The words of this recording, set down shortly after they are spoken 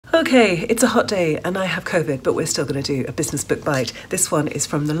Okay, it's a hot day and I have COVID, but we're still going to do a business book bite. This one is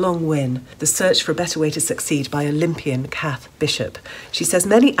from The Long Win, The Search for a Better Way to Succeed by Olympian Cath Bishop. She says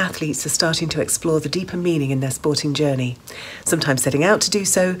many athletes are starting to explore the deeper meaning in their sporting journey, sometimes setting out to do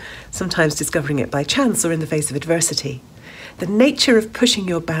so, sometimes discovering it by chance or in the face of adversity. The nature of pushing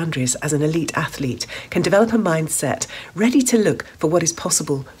your boundaries as an elite athlete can develop a mindset ready to look for what is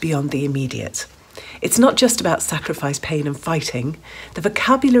possible beyond the immediate. It's not just about sacrifice, pain and fighting. The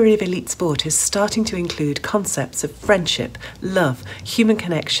vocabulary of elite sport is starting to include concepts of friendship, love, human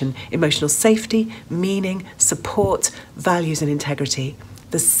connection, emotional safety, meaning, support, values and integrity.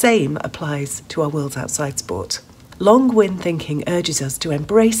 The same applies to our worlds outside sport. Long Win thinking urges us to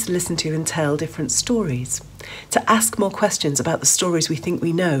embrace, listen to and tell different stories, to ask more questions about the stories we think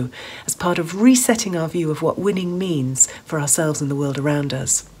we know as part of resetting our view of what winning means for ourselves and the world around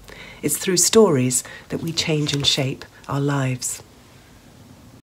us. It's through stories that we change and shape our lives.